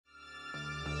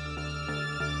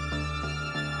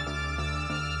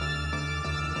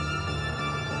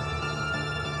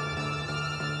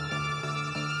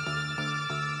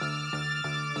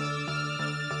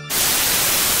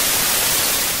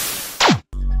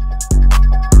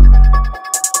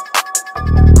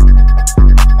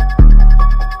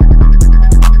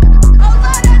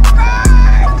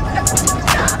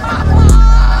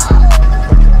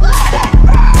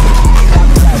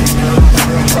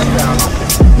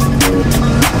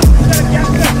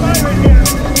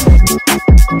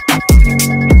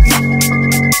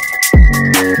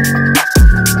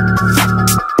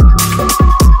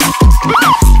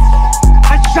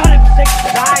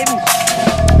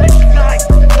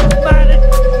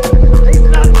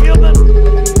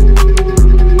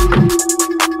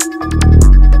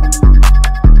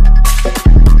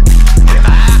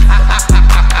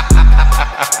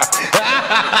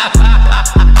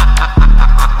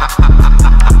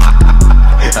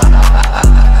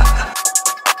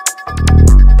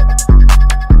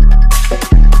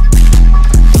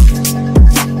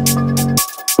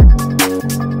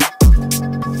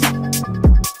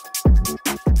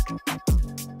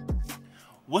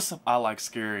What's up, I Like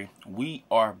Scary? We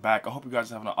are back. I hope you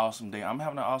guys are having an awesome day. I'm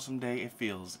having an awesome day. It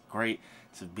feels great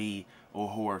to be a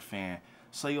horror fan.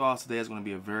 So you all, today is going to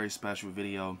be a very special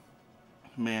video.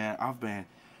 Man, I've been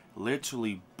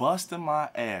literally busting my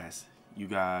ass, you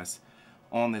guys,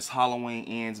 on this Halloween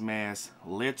Ends mask.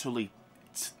 Literally,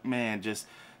 man, just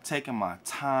taking my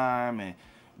time and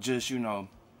just, you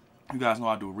guys know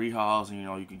I do rehauls, and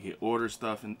you can get orders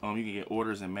stuff, and you can get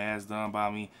orders and masks done by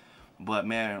me. But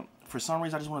man, for some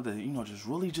reason I just wanted to, just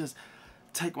really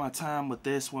take my time with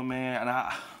this one, man. And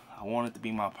I want it to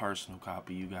be my personal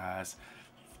copy, you guys.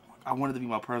 I wanted to be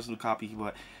my personal copy,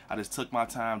 but I just took my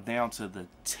time down to the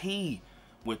T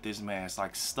with this mask,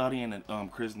 like studying the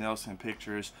Chris Nelson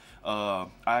pictures. I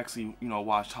actually,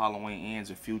 watched Halloween Ends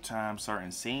a few times,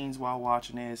 certain scenes while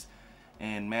watching this,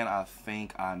 and man, I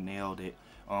think I nailed it.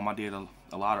 I did a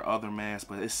lot of other masks,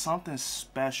 but it's something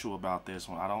special about this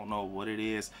one. I don't know what it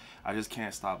is. I just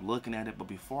can't stop looking at it. But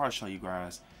before I show you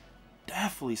guys,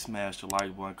 definitely smash the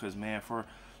like button, because man, for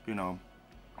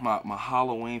my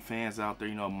Halloween fans out there,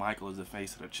 Michael is the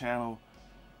face of the channel.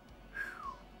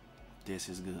 Whew, this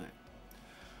is good.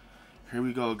 Here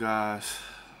we go, guys.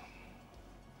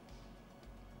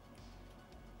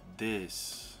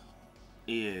 This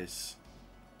is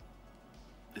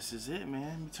it, man.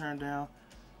 Let me turn down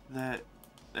that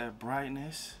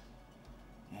brightness,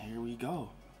 and here we go.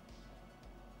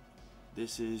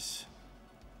 This is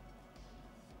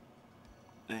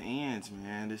the Ends,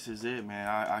 man. This is it, man.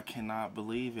 I cannot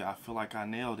believe it. I feel like I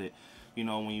nailed it.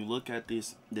 When you look at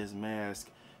this mask,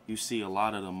 you see a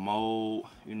lot of the mold,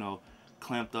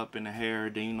 clamped up in the hair.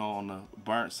 Then on the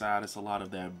burnt side, it's a lot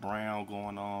of that brown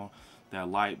going on, that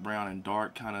light brown and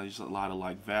dark kind of, just a lot of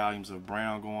like volumes of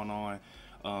brown going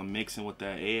on, mixing with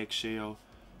that eggshell.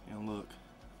 And look,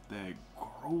 that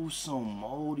gruesome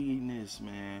moldiness,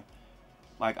 man.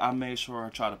 Like, I made sure I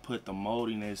try to put the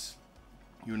moldiness,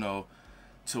 to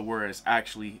where it's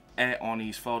actually at on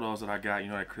these photos that I got,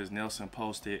 that Chris Nelson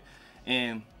posted.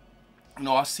 And,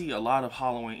 I see a lot of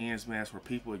Halloween Ends masks where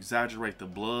people exaggerate the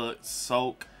blood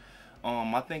soak.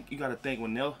 I think you got to think,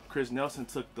 when Chris Nelson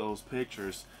took those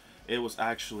pictures, it was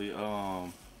actually,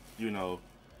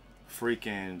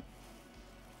 freaking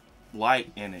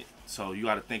light in it. So you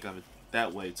got to think of it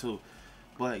that way too.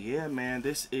 But yeah, man,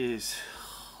 this is,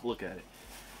 look at it.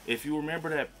 If you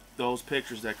remember those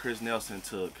pictures that Chris Nelson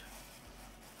took,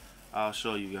 I'll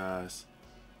show you guys.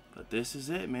 But this is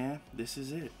it, man. This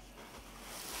is it.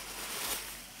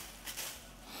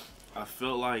 I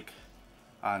feel like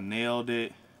I nailed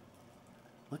it.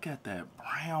 Look at that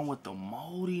brown with the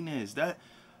moldiness.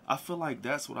 I feel like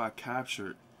that's what I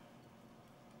captured.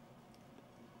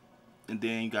 And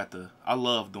then you got I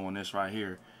love doing this right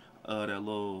here. That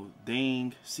little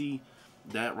ding. See,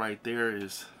 that right there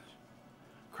is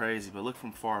crazy. But look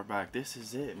from far back. This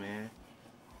is it, man.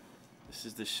 This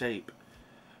is the shape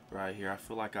right here. I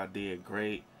feel like I did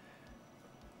great.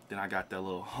 Then I got that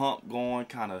little hump going,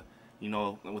 kind of,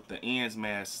 with the Ends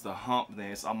mask, the hump,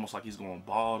 then it's almost like he's going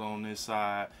bald on this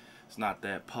side. It's not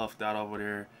that puffed out over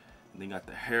there. And then you got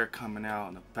the hair coming out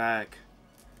in the back.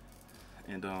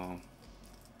 And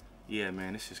yeah,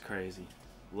 man, this is crazy.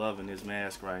 Loving this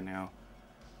mask right now.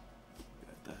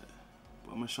 Got that.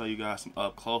 But I'm gonna show you guys some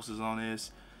up closes on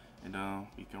this, and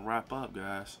we can wrap up,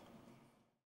 guys.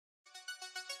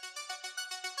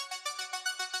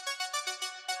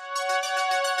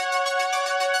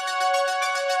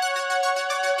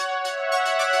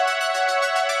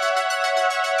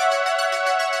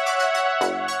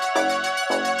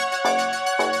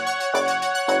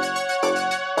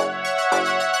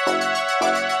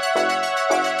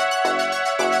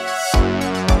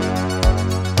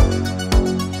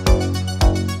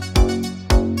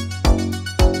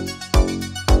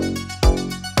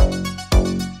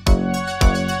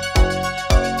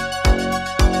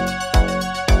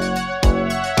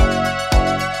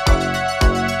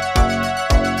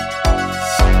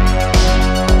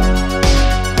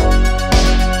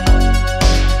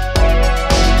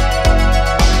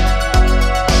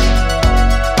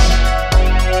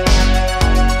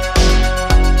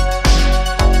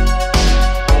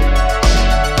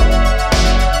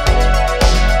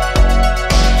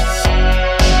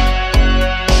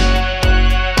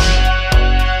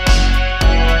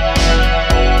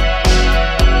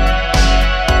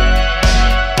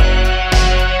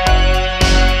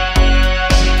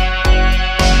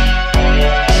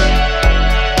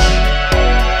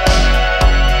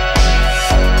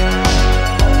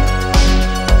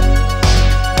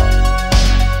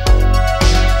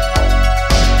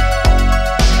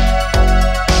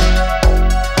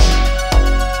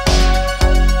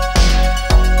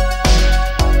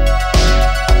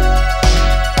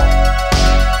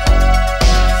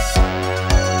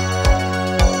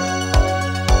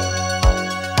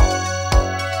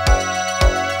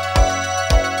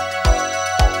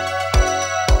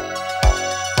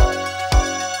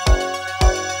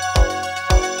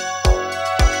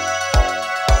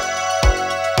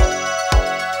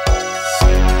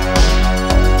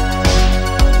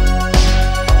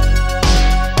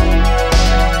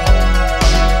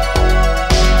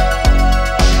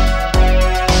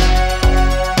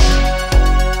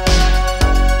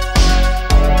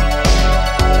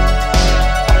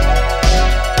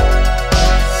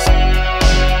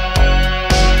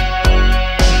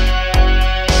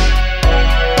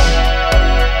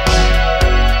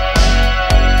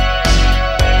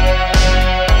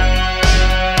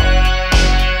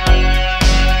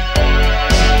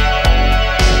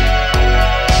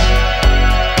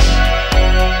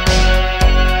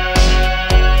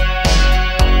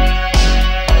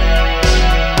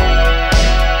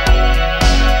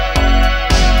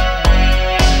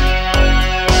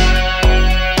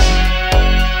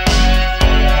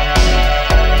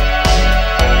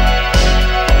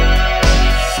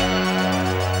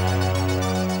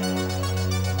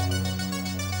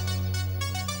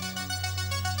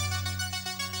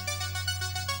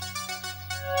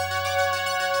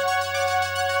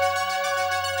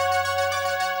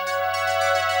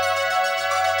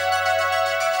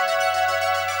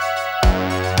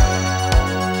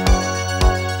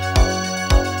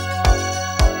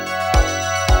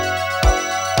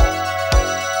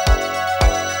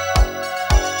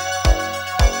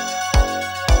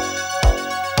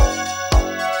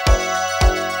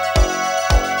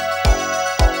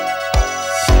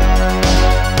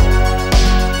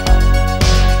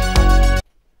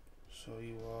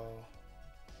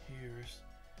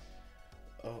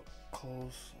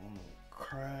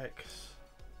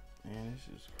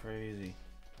 crazy.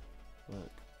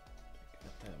 Look,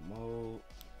 got that mold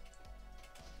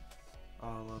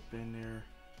all up in there.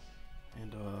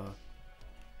 And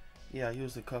yeah, I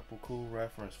used a couple cool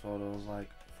reference photos, like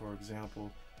for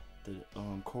example the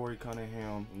Corey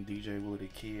Cunningham and DJ Willie the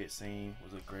Kid scene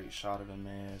was a great shot of the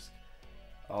mask.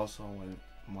 Also when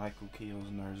Michael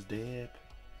kills Nurse Deb,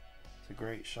 it's a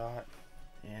great shot.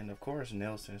 And of course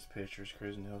Nelson's pictures,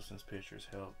 Chris Nelson's pictures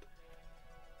helped.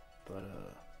 But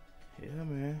yeah,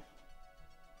 man,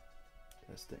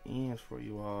 that's the ends for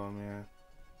you all, man.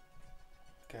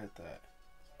 Got that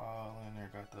all in there,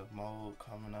 got the mold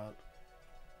coming up.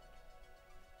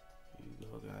 Here you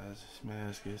go, guys. This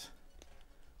mask is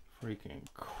freaking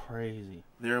crazy.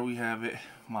 There we have it,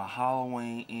 my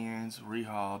Halloween ends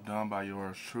rehaul done by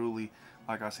yours truly.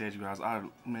 Like I said, you guys,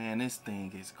 man, this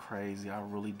thing is crazy. I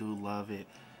really do love it,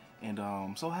 and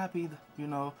I'm so happy, you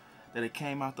know, that it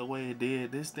came out the way it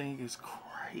did. This thing is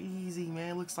crazy,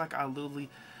 man. Looks like I literally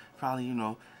probably, you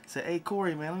know, said, hey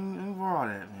Corey, man, let me borrow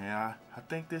that, man. I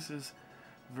think this is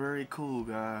very cool,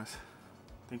 guys.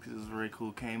 I think this is very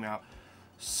cool. Came out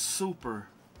super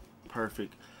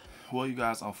perfect. Well, you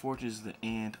guys, unfortunately, this is the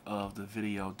end of the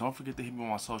video. Don't forget to hit me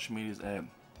on my social medias at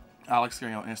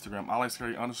ILIKESCARY on Instagram,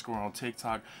 ILIKESCARY _ on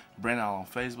TikTok, Brandon on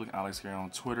Facebook, ILIKESCARY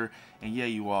on Twitter. And yeah,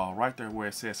 you all, right there where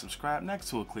it says subscribe, next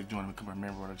to it, click join and become a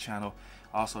member of the channel.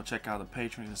 Also, check out the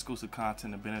Patreon, exclusive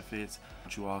content and benefits. I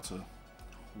want you all to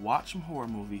watch some horror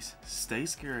movies. Stay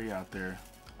scary out there.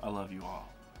 I love you all.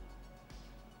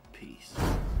 Peace.